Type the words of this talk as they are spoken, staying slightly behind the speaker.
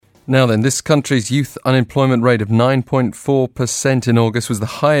Now then, this country's youth unemployment rate of 9.4% in August was the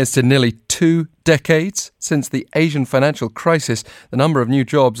highest in nearly 2 decades. Since the Asian financial crisis, the number of new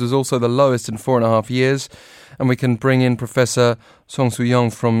jobs was also the lowest in 4.5 years. And we can bring in Professor Song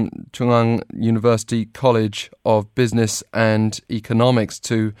Soo-young from Chung-Ang University College of Business and Economics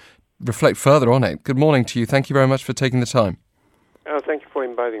to reflect further on it. Good morning to you. Thank you very much for taking the time. Thank you for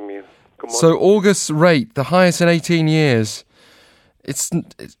inviting me. Good morning. So August's rate, the highest in 18 years. It's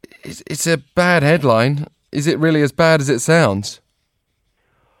a bad headline. Is it really as bad as it sounds?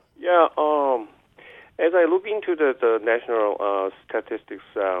 Yeah. As I look into the national statistics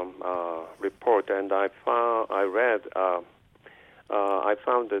report, and I found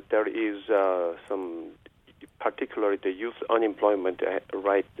that there is some, particularly the youth unemployment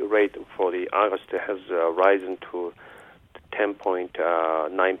rate for the August has risen to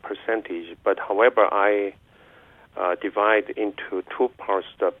 10.9%. But however, I divide into two parts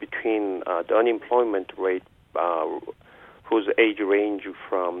between the unemployment rate, whose age range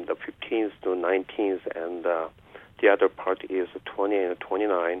from the 15th to 19th, and the other part is 20 and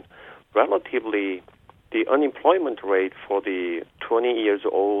 29. Relatively, the unemployment rate for the 20 years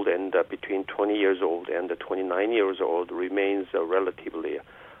old and between 20 years old and the 29 years old remains relatively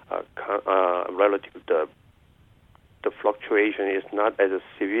relative. The fluctuation is not as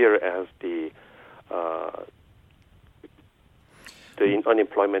severe as the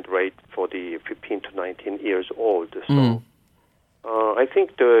unemployment rate for the 15 to 19 years old. So I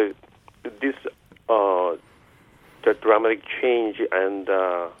think the dramatic change and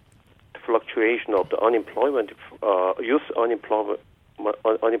fluctuation of the youth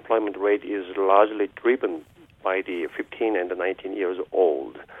unemployment rate is largely driven by the 15 and the 19 years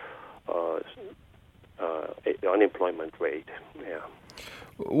old unemployment rate. Yeah.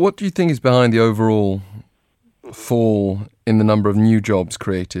 What do you think is behind the overall fall in the number of new jobs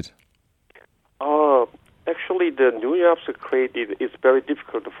created? Actually, the new jobs created is very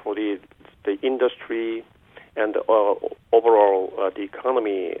difficult for the industry and overall the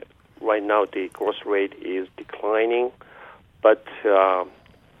economy. Right now, the growth rate is declining, but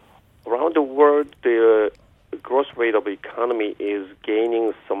around the world, the growth rate of the economy is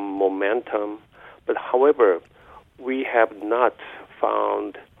gaining some momentum. But however,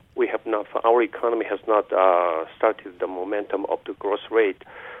 our economy has not started the momentum of the growth rate.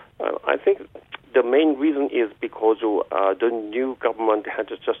 I think the main reason is because the new government had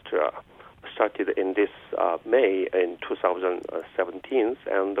just started in this May in 2017,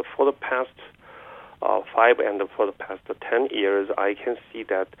 and for the past 5 and for the past 10 years, I can see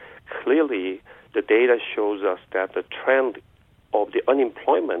that clearly the data shows us that the trend of the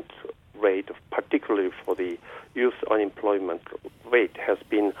unemployment rate, particularly for the youth unemployment rate, has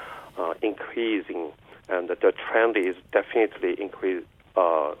been increasing, and the trend is definitely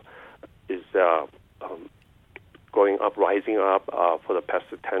going up, rising up for the past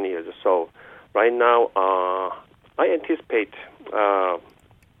 10 years. So right now, I anticipate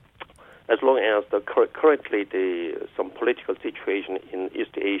as long as currently some political situation in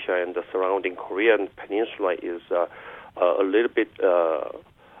East Asia and the surrounding Korean peninsula is a little bit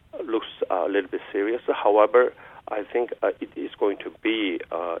looks a little bit serious. However, I think it is going to be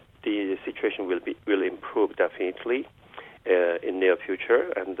the situation will improve definitely in near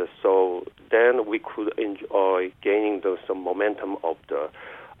future, and so then we could enjoy gaining some momentum of the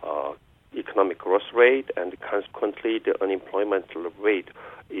economic growth rate, and consequently the unemployment rate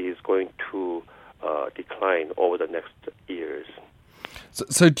is going to decline over the next years.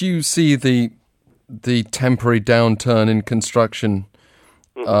 So do you see the temporary downturn in construction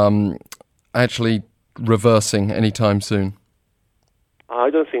actually reversing anytime soon? I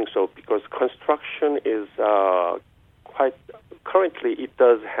don't think so, because construction is currently it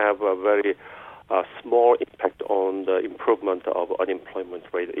does have a very small impact on the improvement of unemployment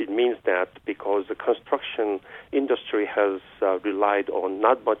rate. It means that because the construction industry has relied on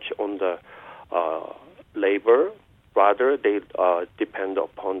not much on the labor, rather they depend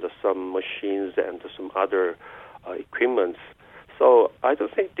upon some machines and some other equipment. So I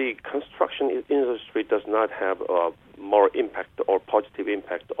don't think the construction industry does not have more impact or positive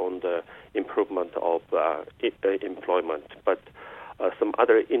impact on the improvement of employment. But some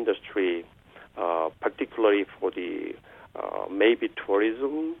other industry, particularly for the maybe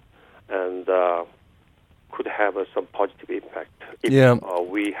tourism, and could have some positive impact if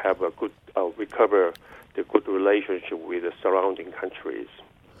we have a good recover the good relationship with the surrounding countries.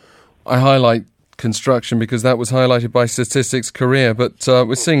 I highlight construction because that was highlighted by Statistics Korea, but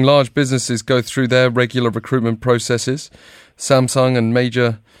we're seeing large businesses go through their regular recruitment processes. Samsung and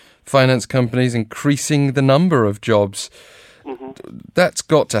major finance companies increasing the number of jobs. That's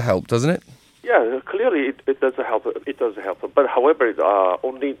got to help, doesn't it? Yeah, clearly it does help. It does help. But however,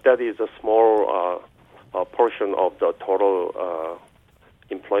 only that is a small portion of the total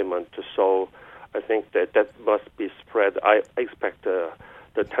employment. So I think that must be spread. I expect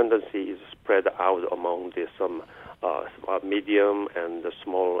the tendency is spread out among some medium and the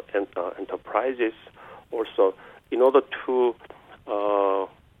small enterprises. Also, in order to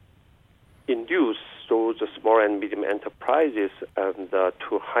induce those small and medium enterprises and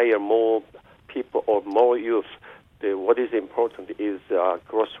to hire more people or more youth, what is important is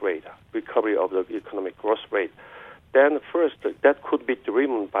growth rate, recovery of the economic growth rate. Then first, that could be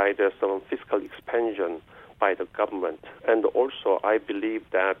driven by some fiscal expansion by the government. And also, I believe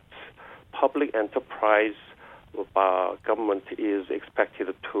that public enterprise government is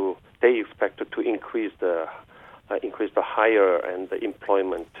expected to increase the hire and the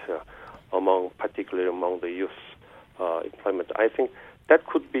employment particularly among the youth employment. I think that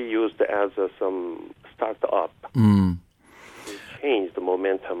could be used as some startup to change the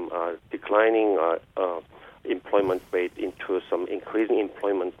momentum, declining employment rate into some increasing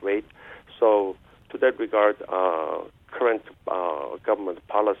employment rate. So to that regard, current government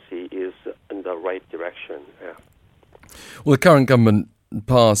policy is in the right direction. Yeah. Well, the current government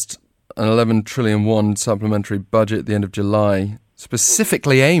passed an 11 trillion won supplementary budget at the end of July,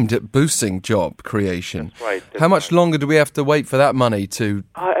 specifically aimed at boosting job creation. That's right. How much longer do we have to wait for that money to...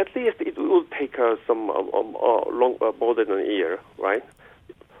 At least it will take more than a year, right?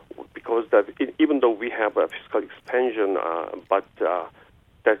 Because even though we have a fiscal expansion, but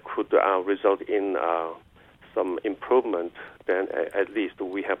that could result in some improvement, then at least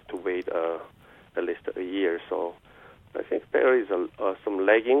we have to wait at least a year. So I think there is some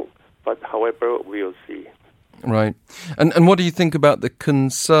lagging, but however, we'll see. Right. And what do you think about the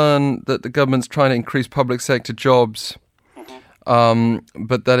concern that the government's trying to increase public sector jobs,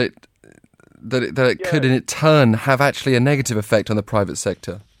 but that it could in turn have actually a negative effect on the private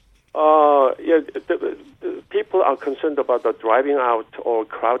sector? People are concerned about the driving out or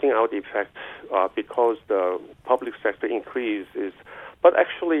crowding out effect because the public sector increase is. But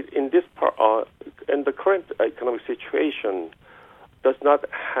actually, in this part, in the current economic situation, does not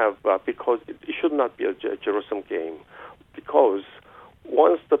have because it should not be a zero-sum game. Because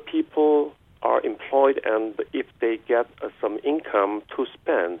once the people are employed and if they get some income to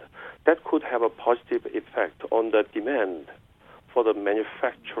spend, that could have a positive effect on the demand for the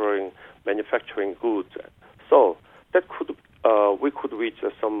manufacturing goods. So that could we could reach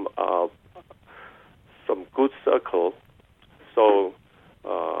some good circle. So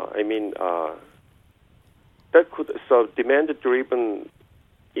demand-driven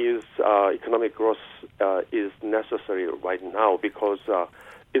is economic growth is necessary right now because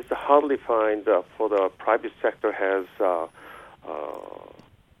it's hardly find for the private sector has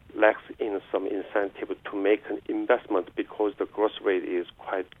lacks in some incentive to make an investment because the growth rate is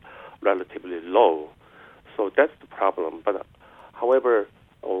quite relatively low. So that's the problem. But however,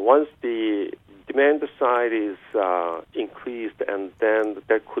 once the demand side is increased and then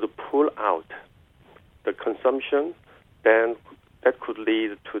that could pull out the consumption, then that could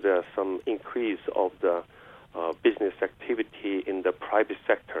lead to some increase of the business activity in the private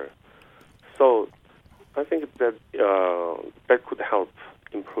sector. So I think that that could help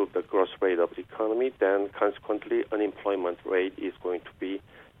improve the growth rate of the economy. Then consequently, unemployment rate is going to be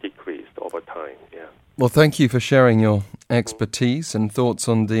decreased over time. Yeah. Well, thank you for sharing your expertise and thoughts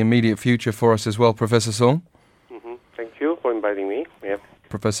on the immediate future for us as well, Professor Song. Thank you for inviting me. Yeah.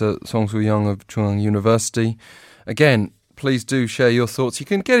 Professor Song Soo-young of Chung-Ang University. Again, please do share your thoughts. You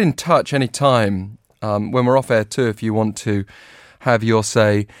can get in touch anytime when we're off air too if you want to have your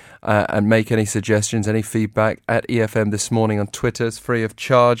say and make any suggestions, any feedback at EFM This Morning on Twitter. It's free of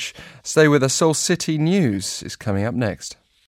charge. Stay with us. Seoul City News is coming up next.